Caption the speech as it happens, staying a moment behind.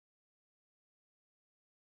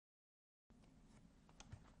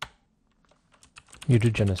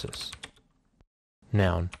Mutagenesis.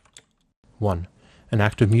 Noun. 1. An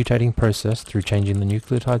act of mutating process through changing the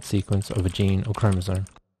nucleotide sequence of a gene or chromosome.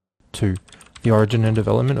 2. The origin and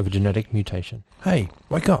development of a genetic mutation. Hey,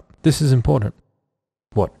 wake up! This is important.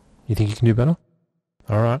 What? You think you can do better?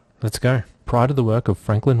 Alright, let's go. Prior to the work of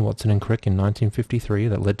Franklin, Watson and Crick in 1953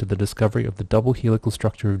 that led to the discovery of the double helical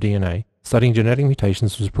structure of DNA, studying genetic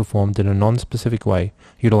mutations was performed in a non-specific way,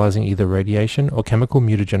 utilizing either radiation or chemical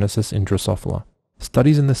mutagenesis in Drosophila.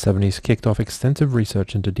 Studies in the 70s kicked off extensive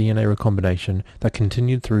research into DNA recombination that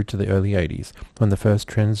continued through to the early 80s, when the first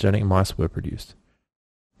transgenic mice were produced.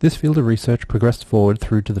 This field of research progressed forward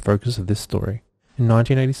through to the focus of this story. In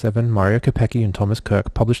 1987, Mario Capecchi and Thomas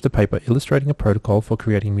Kirk published a paper illustrating a protocol for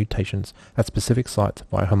creating mutations at specific sites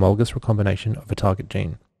via homologous recombination of a target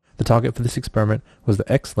gene. The target for this experiment was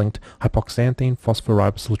the X-linked hypoxanthine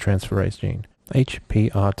phosphoribosyl transferase gene,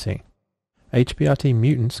 HPRT. HPRT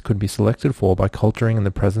mutants could be selected for by culturing in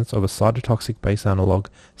the presence of a cytotoxic base analogue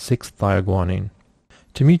 6-thioguanine.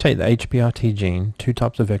 To mutate the HPRT gene, two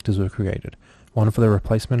types of vectors were created, one for the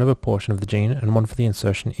replacement of a portion of the gene and one for the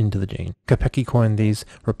insertion into the gene. Capecchi coined these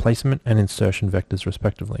replacement and insertion vectors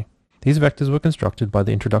respectively. These vectors were constructed by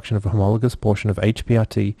the introduction of a homologous portion of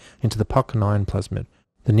HPRT into the PUC9 plasmid.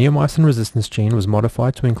 The neomycin resistance gene was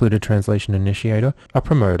modified to include a translation initiator, a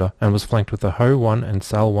promoter, and was flanked with a HO1 and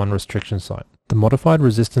SAL1 restriction site. The modified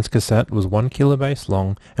resistance cassette was 1 kilobase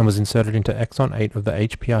long and was inserted into exon 8 of the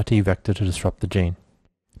HPRT vector to disrupt the gene.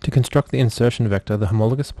 To construct the insertion vector, the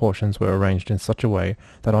homologous portions were arranged in such a way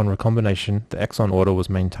that on recombination the exon order was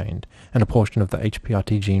maintained, and a portion of the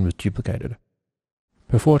HPRT gene was duplicated.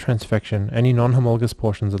 Before transfection, any non-homologous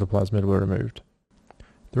portions of the plasmid were removed.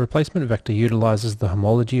 The replacement vector utilizes the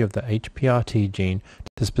homology of the HPRT gene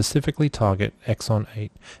to specifically target exon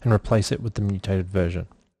 8 and replace it with the mutated version.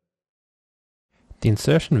 The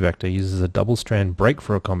insertion vector uses a double-strand break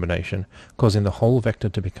for recombination, causing the whole vector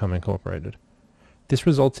to become incorporated. This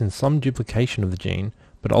results in some duplication of the gene,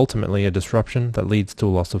 but ultimately a disruption that leads to a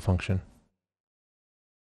loss of function.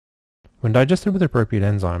 When digested with appropriate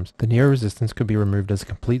enzymes, the neoresistance could be removed as a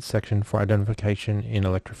complete section for identification in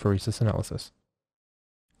electrophoresis analysis.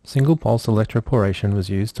 Single-pulse electroporation was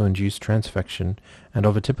used to induce transfection, and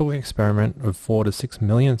of a typical experiment of 4 to 6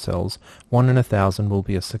 million cells, 1 in 1,000 will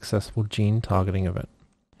be a successful gene targeting event.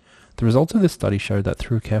 The results of this study showed that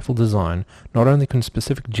through careful design, not only can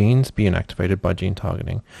specific genes be inactivated by gene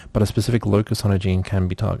targeting, but a specific locus on a gene can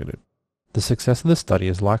be targeted. The success of the study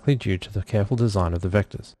is likely due to the careful design of the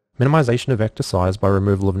vectors. Minimization of vector size by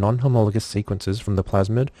removal of non-homologous sequences from the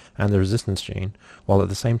plasmid and the resistance gene, while at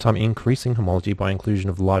the same time increasing homology by inclusion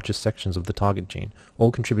of larger sections of the target gene,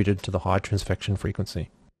 all contributed to the high transfection frequency.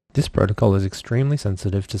 This protocol is extremely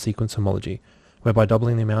sensitive to sequence homology, whereby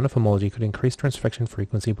doubling the amount of homology could increase transfection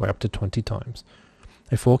frequency by up to 20 times.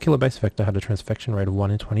 A 4 kilobase vector had a transfection rate of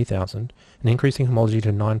 1 in 20,000, and increasing homology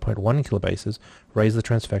to 9.1 kilobases raised the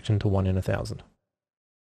transfection to 1 in 1,000.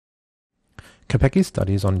 Capecchi's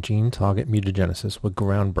studies on gene target mutagenesis were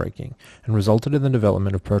groundbreaking and resulted in the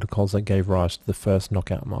development of protocols that gave rise to the first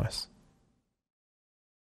knockout mice.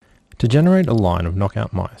 To generate a line of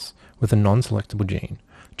knockout mice with a non-selectable gene,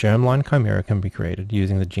 germline chimera can be created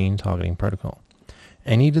using the gene targeting protocol.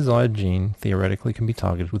 Any desired gene theoretically can be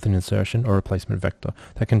targeted with an insertion or replacement vector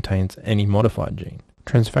that contains any modified gene.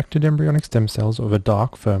 Transfected embryonic stem cells of a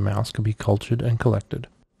dark fur mouse can be cultured and collected.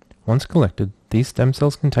 Once collected, these stem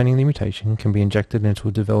cells containing the mutation can be injected into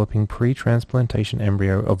a developing pre-transplantation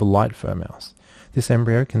embryo of a light fur mouse. This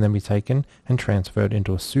embryo can then be taken and transferred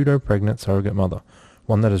into a pseudo-pregnant surrogate mother,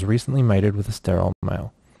 one that has recently mated with a sterile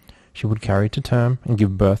male. She would carry to term and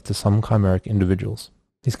give birth to some chimeric individuals.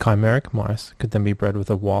 These chimeric mice could then be bred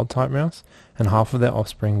with a wild-type mouse, and half of their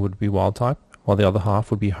offspring would be wild-type, while the other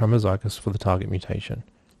half would be homozygous for the target mutation.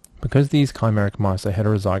 Because these chimeric mice are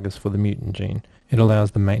heterozygous for the mutant gene, it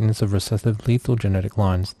allows the maintenance of recessive lethal genetic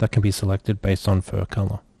lines that can be selected based on fur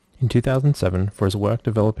color. In 2007, for his work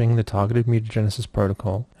developing the targeted mutagenesis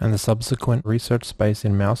protocol and the subsequent research space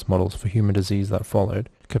in mouse models for human disease that followed,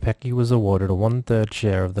 Capecchi was awarded a 1/3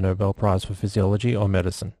 share of the Nobel Prize for Physiology or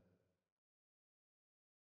Medicine.